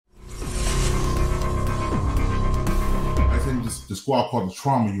the squad called the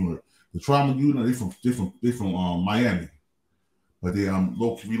Trauma Unit. The Trauma Unit, they from Miami, but they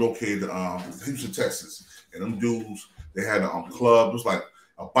relocated to Houston, Texas. And them dudes, they had a club. It was like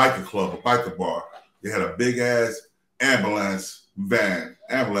a biker club, a biker bar. They had a big ass ambulance in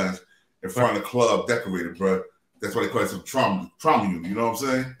front of the club, decorated, bro. That's why they call it some trauma unit. You know what I'm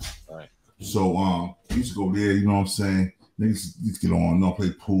saying? Right. So we used to go there. You know what I'm saying? Niggas used to get on,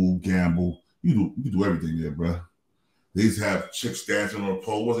 play pool, gamble. You do everything there, bro. They used to have chicks dancing on the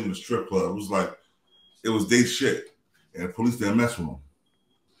pole. It wasn't even a strip club. It was their shit, and the police didn't mess with them.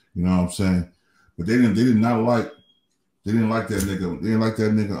 You know what I'm saying? But they didn't like that nigga. They didn't like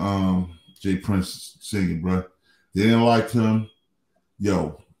that nigga. Jay Prince singing, bro. They didn't like him.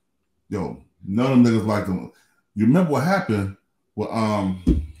 Yo, none of them niggas liked him. You remember what happened with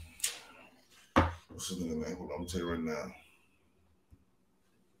what's his nigga name? Hold on, I'm gonna tell you right now.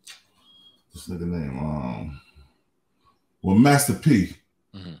 This nigga name, well, Master P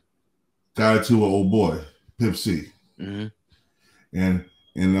got into an old boy, Pimp C. And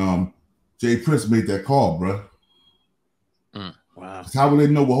Jay Prince made that call, bro. Wow. How would they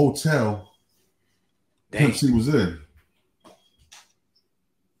know what hotel Pimp C was in?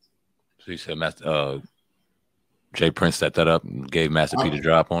 So you said Jay Prince set that up and gave Master P the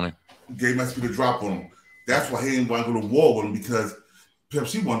drop on him? Gave Master P the drop on him. That's why he didn't want to go to war with him, because Pimp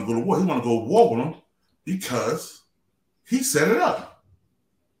C wanted to go to war. He wanted to go to war with him because he set it up.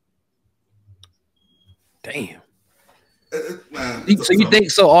 Damn. Man, so you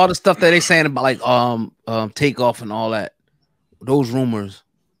think so? All the stuff that they saying about like Takeoff and all that, those rumors.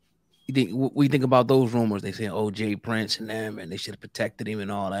 You think we think about those rumors? They saying, "Oh, Jay Prince and them, and they should have protected him and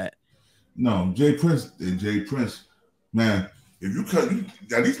all that." No, Jay Prince, man. If you cut,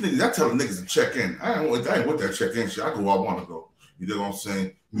 now these niggas, I tell the niggas to check in. I ain't with that check in shit. I go where I want to go. You know what I'm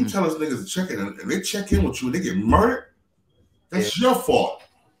saying? You tell us niggas to check in, and they check in with you, and they get murdered. That's your fault.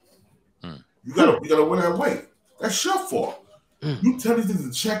 You gotta wear that weight. That's your fault. You tell these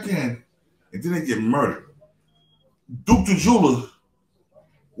niggas to check in, and then they get murdered. Duke the Jeweler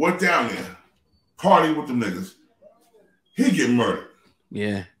went down there, party with them niggas. He get murdered.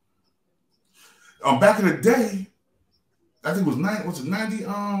 Yeah. Back in the day, I think it was 94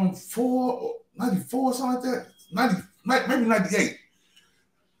 or something like that. 90, maybe 98.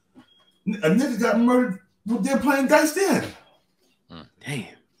 A nigga got murdered with them playing dice then.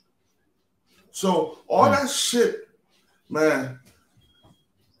 Damn. So all that shit, man,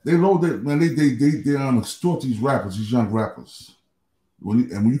 they extort these rappers, these young rappers. When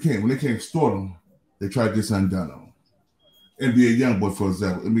they can't extort them, they try to get something done on them. NBA Youngboy, for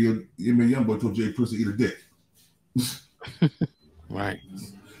example, NBA Youngboy told Jay Prince to eat a dick. Right.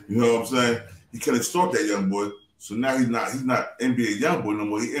 You know what I'm saying? He can extort that young boy. So now he's not NBA Youngboy no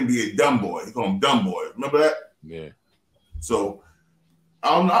more. He's NBA Dumb Boy. He call him Dumb Boy. Remember that? Yeah. So I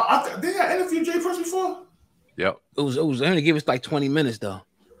don't know. Did I interview Jay Prince before? Yep. It was only give us like 20 minutes though.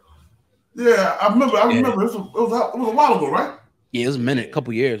 Yeah, I remember. It was a while ago, right? Yeah, it was a minute, a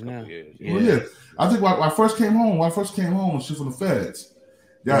couple years now. Yeah. Well, yeah. I think when I first came home and shit from the feds,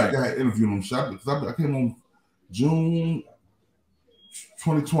 I interviewed him. I came home June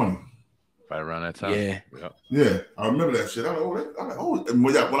 2020. Right around that time. Yeah. Yep. Yeah, I remember that shit. I'm like, and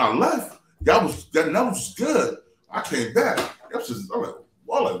when I left, that was good. I came back. I'm like,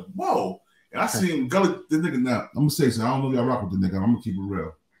 whoa. And I seen Gully, this nigga now. I'm gonna say something. I don't know if y'all rock with the nigga. I'm gonna keep it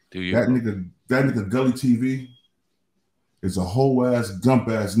real. Do you? That nigga Gully TV is a whole ass gump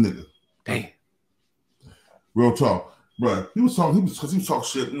ass nigga. Damn. Real talk, bro. He was talking shit.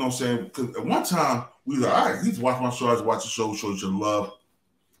 You know what I'm saying? Because at one time we was like, all right, he's watching my show. I was watching the show you should love.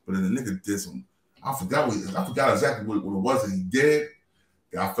 But then the nigga did some. I forgot exactly what it was that he did.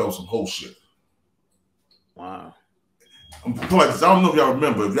 And I felt some whole shit. Wow. I'm like this. I don't know if y'all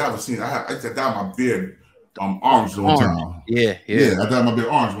remember. If y'all haven't seen it, I dyed my beard orange one time. Yeah. I dyed my beard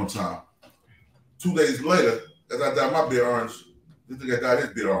orange one time. 2 days later, as I dyed my beard orange, this nigga dyed his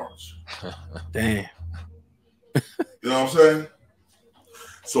beard orange. Damn. You know what I'm saying?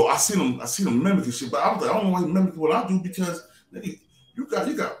 So I seen him mimicking shit, but I was like, I don't know why he mimic what I do, because nigga, you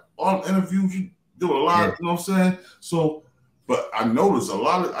got all the interviews, you do a lot, you know what I'm saying? So, but I noticed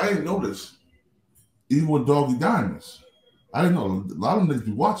I didn't notice, even with Doggy Diamonds. I didn't know a lot of niggas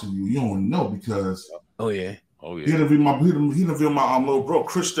be watching you. You don't know because he interviewed my little bro,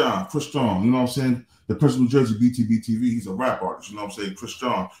 Chris John, you know what I'm saying? The person from New Jersey, BTV, he's a rap artist, you know what I'm saying? Chris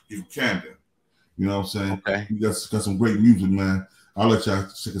John, he's from Camden. You know what I'm saying? Okay. He got some great music, man. I'll let y'all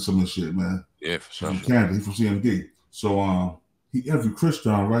check some of this shit, man. Yeah, for sure. He's from Camden, he's from CMD. So he interviewed Chris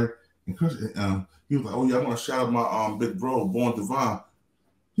John, right? And Chris, he was like, "Oh yeah, I want to shout out my big bro, Born Divine."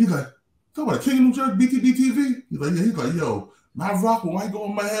 He's like, "Talk about King of New Jersey, BTV." He's like, "Yeah." He's like, "Yo, Not rocking. Why you go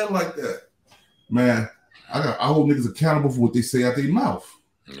in my head like that? Man, I hold niggas accountable for what they say out their mouth.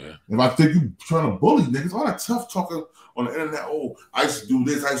 Yeah. If I think you trying to bully niggas, all that tough talking on the internet, oh, I used to do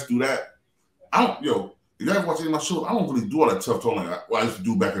this, I used to do that. I don't, yo, if you ever watch any of my shows, I don't really do all that tough talking like what I used to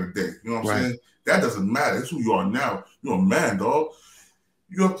do back in the day. You know what I'm saying? That doesn't matter. It's who you are now. You're a man, dog.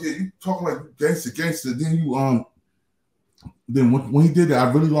 You up there, you talking like gangster. Then you then when he did that,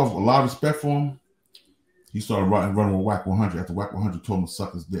 I really lost a lot of respect for him. He started running with Whack 100 after Whack 100 told him to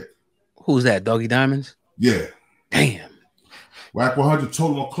suck his dick. Who's that? Doggy Diamonds? Yeah. Damn. Whack 100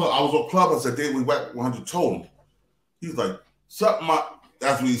 told him on club. I was on club. I said, day when Whack 100 told him. He's like, suck my.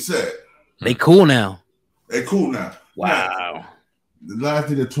 That's what he said. They cool now. They cool now. Wow. The last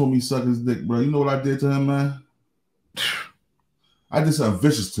thing that told me suck his dick, bro. You know what I did to him, man? I did something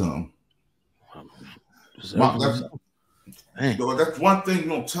vicious to him. That's one thing you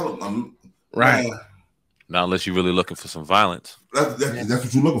don't tell him. Right. Man, not unless you're really looking for some violence. That's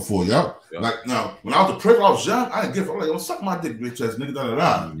what you're looking for, yo. Yep. Like now, when I was depressed, I was young. I didn't give a fuck. Like, suck my dick, bitch ass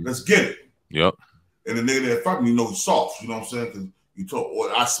nigga. Let's get it. Yep. And the nigga that fuck me, you know he's soft. You know what I'm saying? Because you told,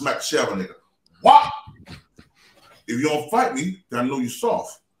 or I smack shit out of a nigga. What? If you don't fight me, then I know you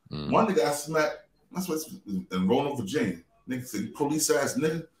soft. One nigga I smacked. That's what in Roanoke, Virginia. Nigga said, police ass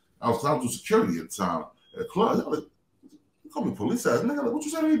nigga. I was doing security at the time at the club. Like, you call me police ass nigga? Like, what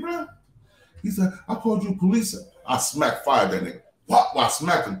you say to me, bro? He said, I called you police. I smacked fire that nigga. What? I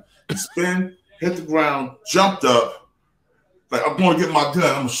smacked him. He spin, hit the ground, jumped up. Like, I'm going to get my gun.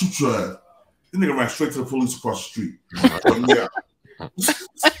 I'm going to shoot your ass. This nigga ran straight to the police across the street. Yeah.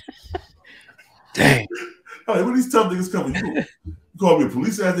 Dang. Like, when these tough niggas come, you call me a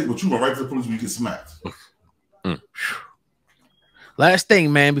police ass nigga, but you run right to the police when you get smacked. Last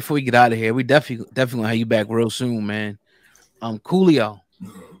thing, man, before we get out of here, we definitely gonna have you back real soon, man. Coolio,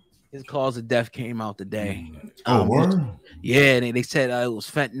 his cause of death came out today. Word? Yeah, they said it was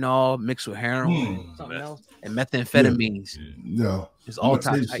fentanyl mixed with heroin, something else, and methamphetamines. Yeah, it's all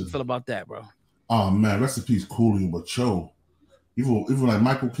types. How you feel about that, bro? Oh man, rest in peace, Coolio, but yo, even like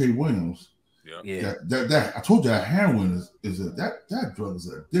Michael K. Williams. Yeah. That I told you that heroin is that drug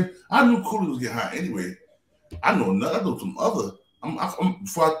is a dick. I knew Coolio was getting high anyway. I know some other.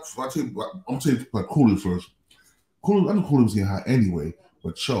 Before I tell you, I'm gonna tell you about Coolio first. I know Coolio was getting high anyway,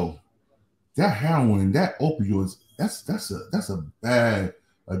 but yo, that heroin, that opioids, that's a bad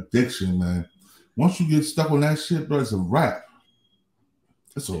addiction, man. Once you get stuck on that shit, bro, it's a wrap.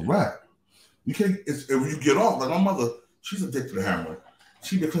 It's a wrap. You can't. If you get off, like my mother, she's addicted to heroin.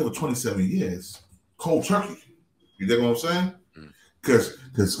 She been clean for 27 years, cold turkey. You know what I'm saying?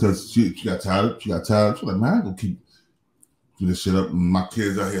 Because she got tired. She got tired. She's like, man, I go keep do this shit up. And my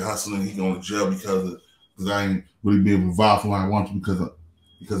kids out here hustling. He going to jail because I ain't really be able to provide for what I want to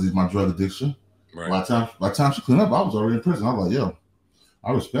because of my drug addiction. Right. By the time she cleaned up, I was already in prison. I was like, yo,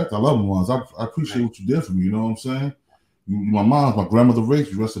 I respect, I love them ones. I appreciate what you did for me. You know what I'm saying? My mom, my grandmother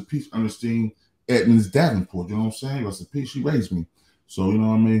raised me. Rest in peace, Ernestine Edmonds Davenport. You know what I'm saying? Rest in peace, she raised me. So you know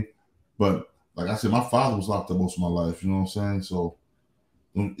what I mean. But like I said, my father was locked up most of my life. You know what I'm saying? So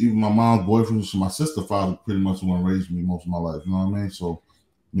even my mom's boyfriend, my sister's father, pretty much the one raised me most of my life. You know what I mean? So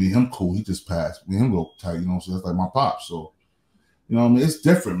me and him cool. He just passed. Me and him go tight. You know what I'm saying? That's like my pop. So you know what I mean? It's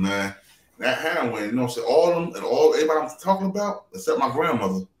different, man. That heroin, you know what I'm saying? All of them and everybody I'm talking about, except my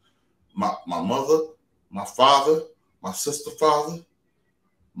grandmother, my mother, my father, my sister's father,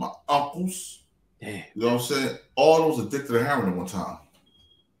 my uncles. Damn. You know what I'm saying? All those addicted to heroin at one time.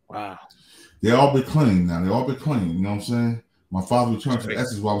 Wow. They all been clean now. They all been clean. You know what I'm saying? My father returned to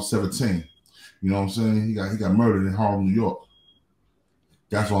Essex while I was 17. You know what I'm saying? He got murdered in Harlem, New York.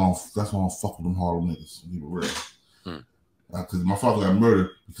 That's why I don't fuck with them Harlem niggas. To be real. Because my father got murdered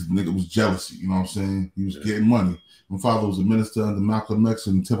because the nigga was jealousy. You know what I'm saying? He was getting money. My father was a minister under Malcolm X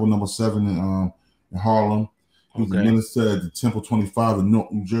in Temple No. 7 in Harlem. He was a minister at the Temple 25 in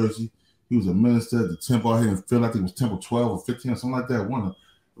Newark, New Jersey. He was a minister at the Temple out here in Philly. I think it was Temple 12 or 15 or something like that. One of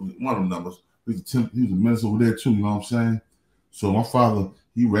them numbers. He was a minister over there too. You know what I'm saying? So my father,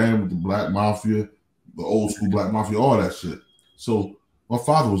 he ran with the Black Mafia, the old school Black Mafia, all that shit. So my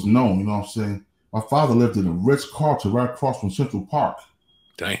father was known. You know what I'm saying? My father lived in a Ritz-Carlton right across from Central Park.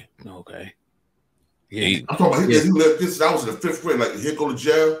 Dang. Okay. Yeah. I'm talking about he lived this. I was in the 5th grade. Like he'd go to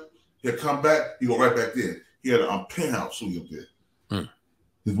jail, he'd come back, he'd go right back there. He had a penthouse suite up there.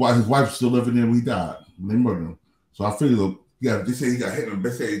 His wife was still living there when he died. When they murdered him. So I figured, they say he got hit in the,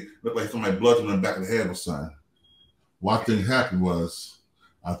 they say it looked like somebody bludgeoned him in the back of the head or something. What I think happened was,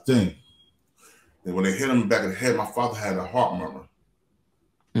 I think that when they hit him in the back of the head, my father had a heart murmur.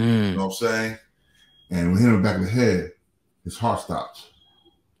 You know what I'm saying? And when he hit him in the back of the head, his heart stopped.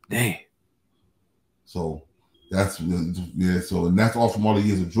 Dang. So That's yeah. So and that's all from all the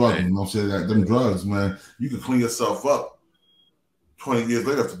years of drugs. You know what I'm saying? That them drugs, man, you can clean yourself up 20 years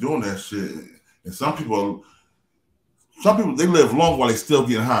later after doing that shit. And some people they live long while they still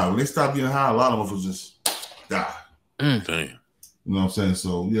getting high. When they stop getting high, a lot of them will just die. Damn. You know what I'm saying?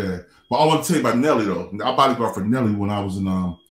 So yeah. But I want to tell you about Nelly though. I bodyguard for Nelly when I was in